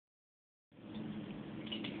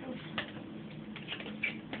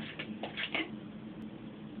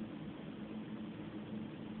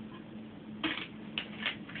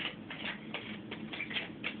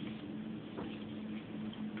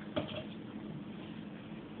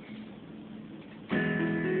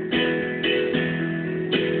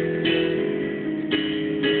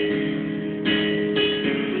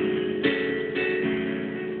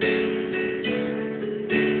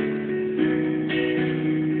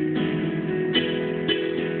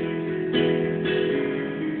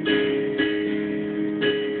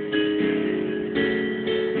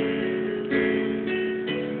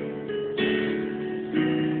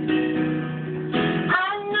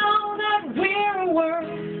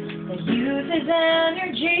is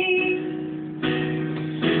energy.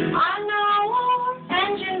 I know our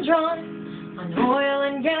engines run on oil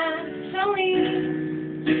and gasoline,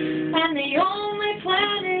 and the only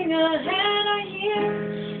planning ahead I hear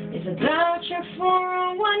is about your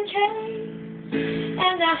 401k,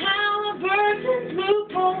 and the Halliburtons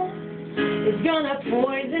loophole is gonna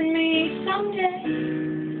poison me someday,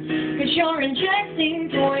 'cause you're injecting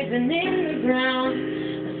poison in the ground,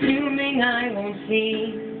 assuming I won't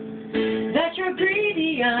see that your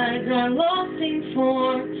greedy eyes are lusting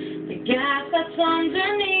for the gas that's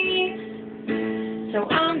underneath. So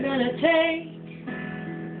I'm gonna take,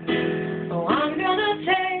 oh I'm gonna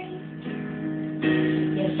take,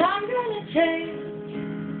 yes I'm gonna take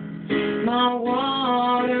my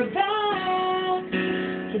Waterback.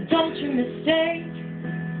 So don't you mistake,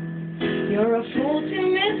 you're a fool to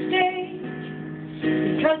mistake,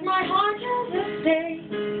 because my heart has a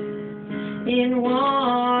stake in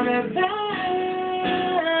Waterback.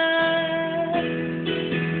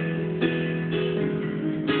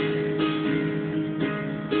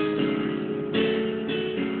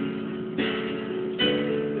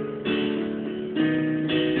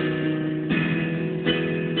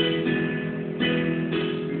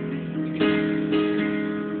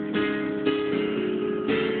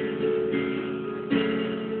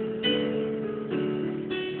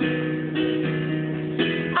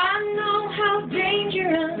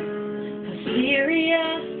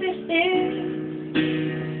 Serious this is.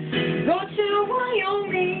 Go to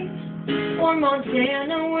Wyoming or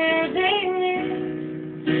Montana where they live,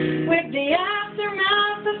 with the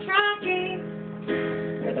aftermath of fracking,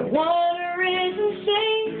 where the water isn't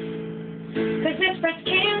safe, 'cause it spreads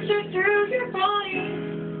cancer through your body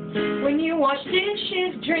when you wash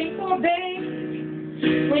dishes, drink or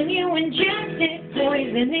bathe, when you injected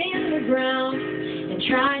poison in the ground and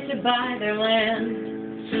tried to buy their land.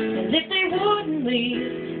 And if they wouldn't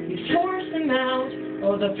leave, you'd force them out,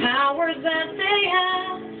 oh, the powers that they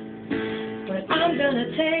have. But I'm gonna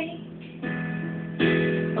take,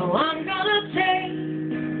 oh, I'm gonna take,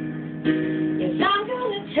 yes, I'm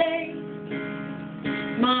gonna take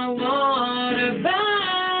my Waterback.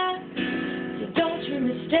 So don't you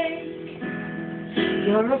mistake,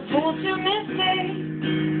 you're a fool to mistake,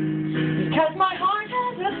 because my heart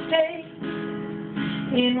has a stake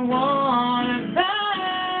in Waterback.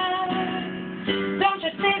 Don't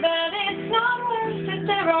you say that it's not worth it,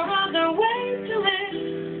 there are other ways to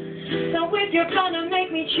live. So if you're gonna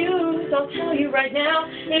make me choose, I'll tell you right now,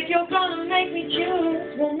 if you're gonna make me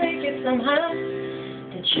choose, we'll make it somehow.